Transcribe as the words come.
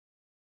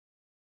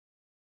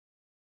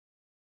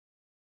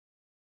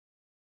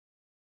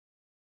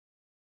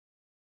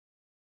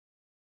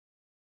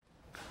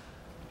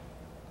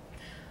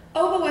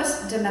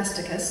Obois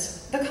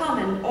domesticus, the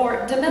common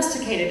or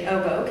domesticated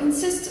oboe,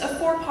 consists of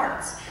 4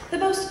 parts, the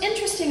most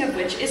interesting of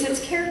which is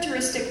its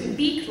characteristic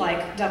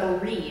beak-like double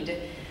reed.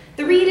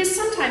 The reed is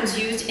sometimes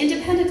used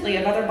independently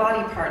of other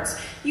body parts,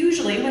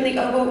 usually when the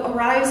oboe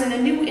arrives in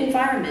a new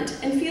environment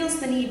and feels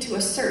the need to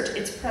assert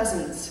its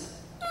presence.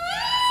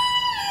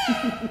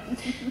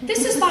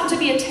 This is thought to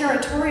be a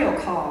territorial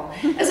call,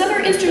 as other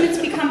instruments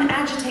become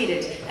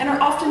agitated and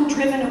are often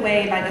driven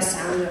away by the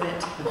sound of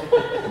it.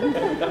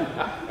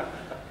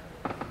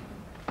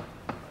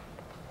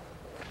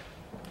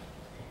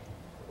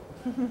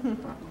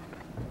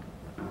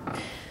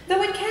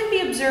 Though it can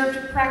be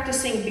observed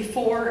practicing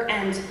before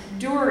and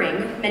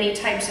during many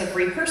types of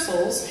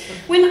rehearsals,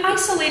 when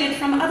isolated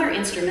from other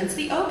instruments,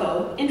 the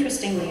oboe,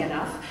 interestingly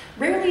enough,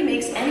 rarely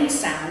makes any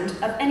sound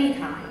of any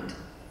kind.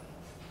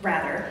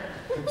 Rather,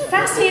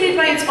 fascinated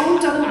by its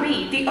own double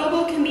reed, the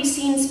oboe can be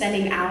seen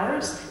spending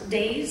hours,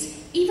 days,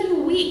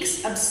 even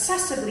weeks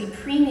obsessively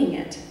preening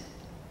it.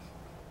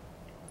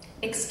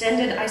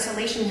 Extended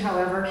isolation,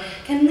 however,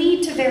 can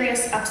lead to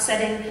various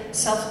upsetting,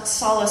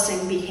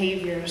 self-solacing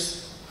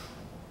behaviors.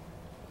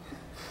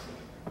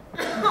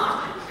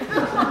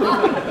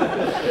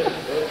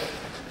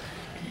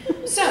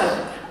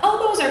 So,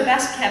 oboes are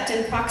best kept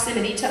in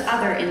proximity to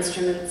other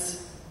instruments.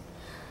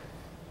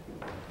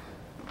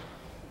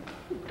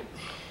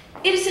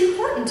 It is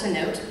important to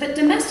note that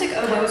domestic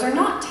oboes are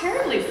not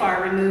terribly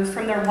far removed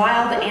from their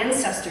wild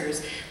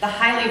ancestors, the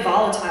highly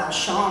volatile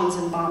shawms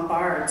and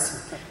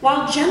bombards.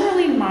 While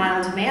generally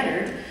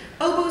mild-mannered,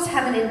 oboes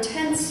have an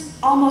intense,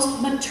 almost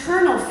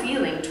maternal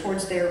feeling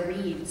towards their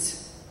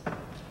reeds.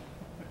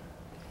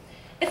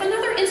 If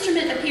another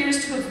instrument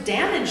appears to have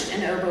damaged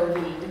an oboe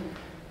reed,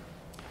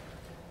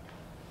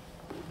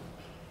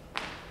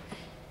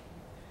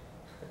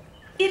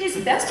 it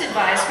is best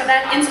advised for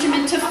that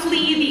instrument to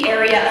flee the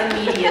area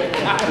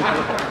immediately.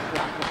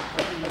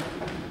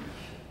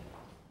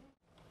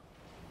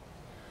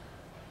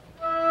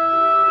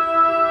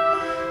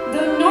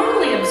 Though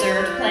normally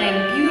observed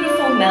playing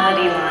beautiful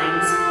melody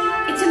lines,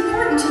 it's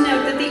important to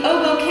note that the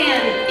oboe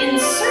can, in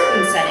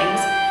certain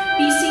settings,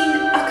 be seen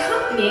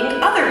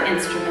accompanying other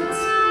instruments.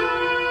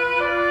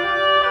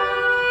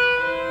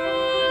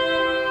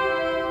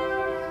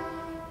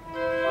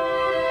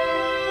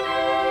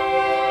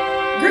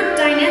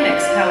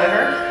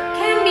 However,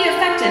 can be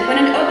affected when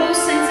an oboe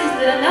senses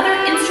that another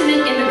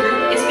instrument in the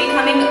group is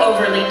becoming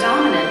overly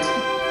dominant.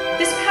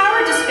 This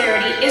power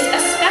disparity is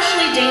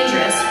especially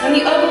dangerous when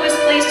the oboe is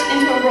placed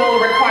into a role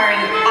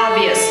requiring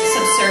obvious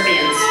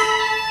subservience.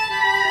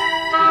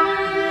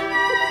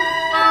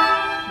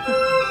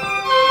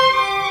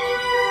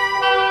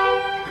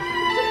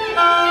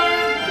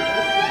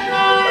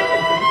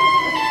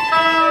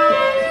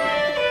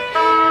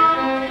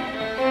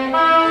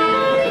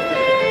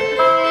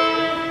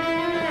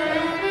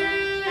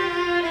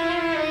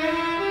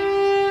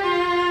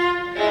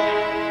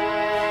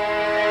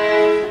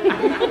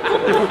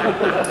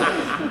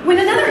 When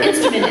another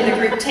instrument in the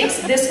group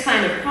takes this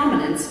kind of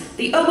prominence,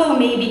 the oboe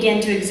may begin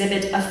to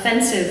exhibit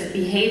offensive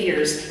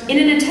behaviors in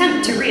an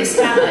attempt to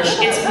reestablish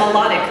its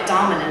melodic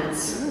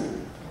dominance.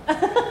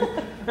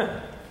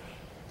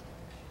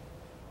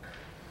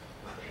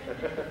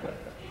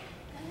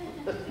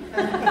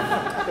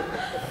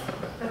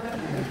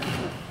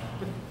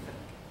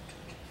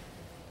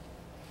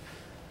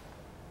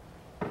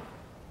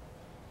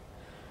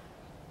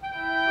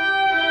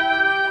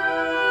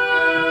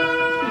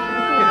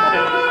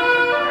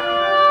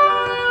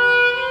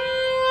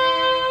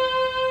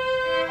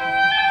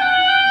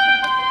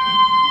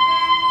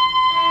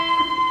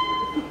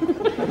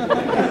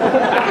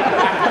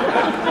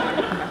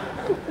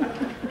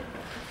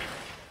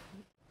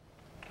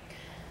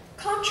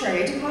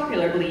 Contrary to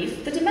popular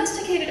belief, the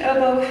domesticated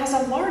oboe has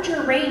a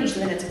larger range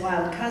than its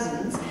wild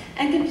cousins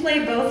and can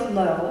play both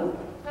low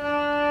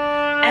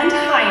and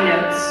high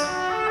notes.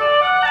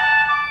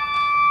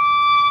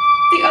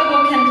 The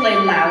oboe can play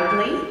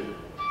loudly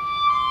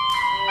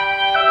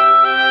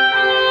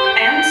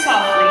and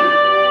softly,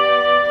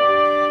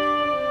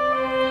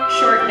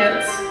 short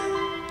notes,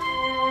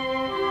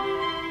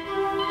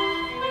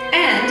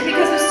 and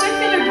because of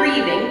circular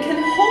breathing,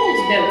 can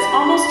hold notes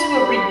almost to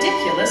a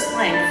ridiculous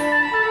length.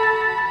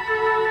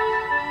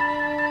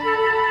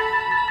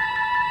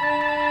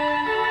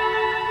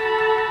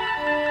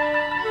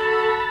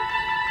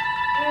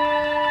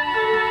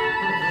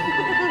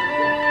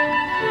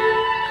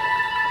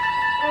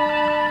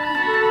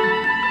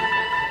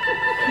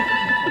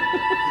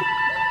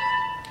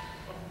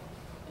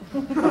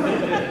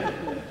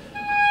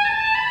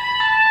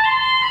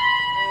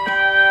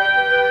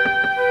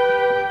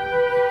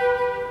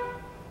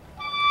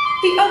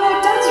 The oboe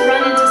does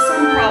run into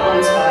some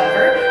problems,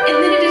 however, in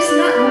that it is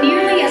not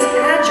nearly as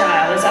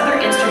agile as other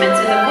instruments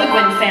in the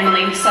woodwind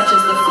family, such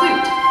as the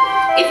flute.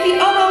 If the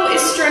oboe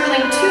is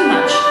struggling too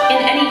much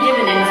in any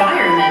given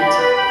environment,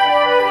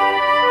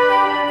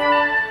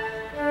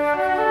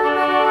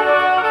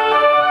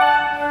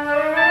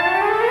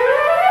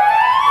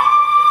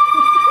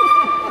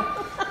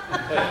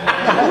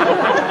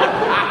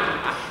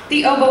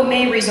 the oboe oboe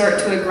may resort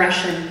to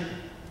aggression.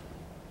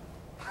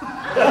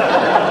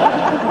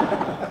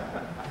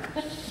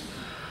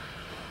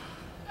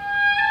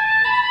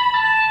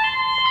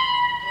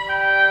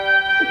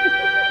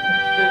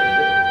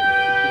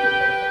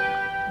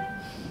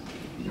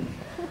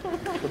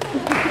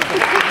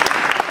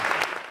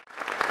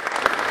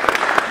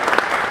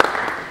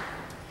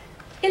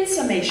 In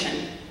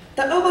summation,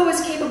 the oboe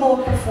is capable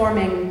of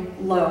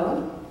performing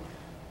low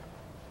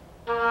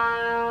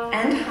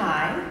and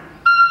high,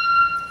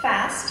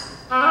 fast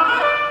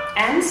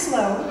and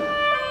slow,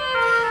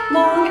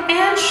 long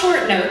and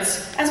short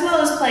notes, as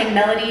well as playing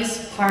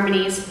melodies,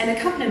 harmonies, and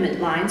accompaniment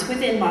lines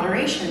within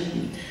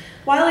moderation.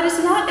 While it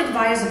is not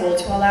advisable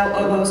to allow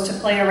oboes to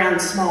play around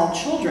small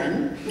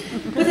children,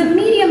 with a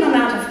medium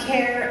amount of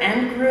care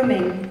and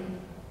grooming,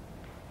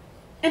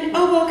 an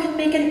oboe can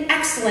make an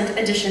excellent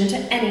addition to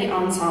any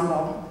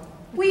ensemble.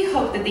 We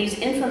hope that these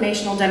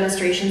informational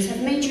demonstrations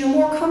have made you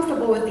more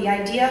comfortable with the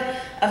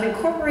idea of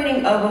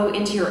incorporating oboe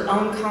into your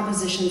own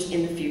compositions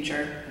in the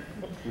future.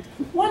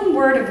 One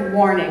word of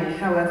warning,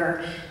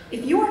 however.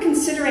 If you are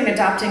considering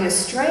adopting a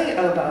stray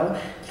oboe,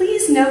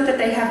 please note that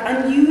they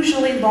have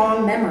unusually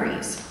long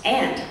memories,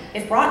 and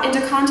if brought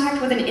into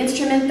contact with an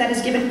instrument that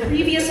has given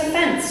previous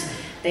offense,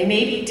 they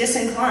may be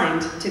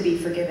disinclined to be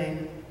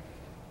forgiving.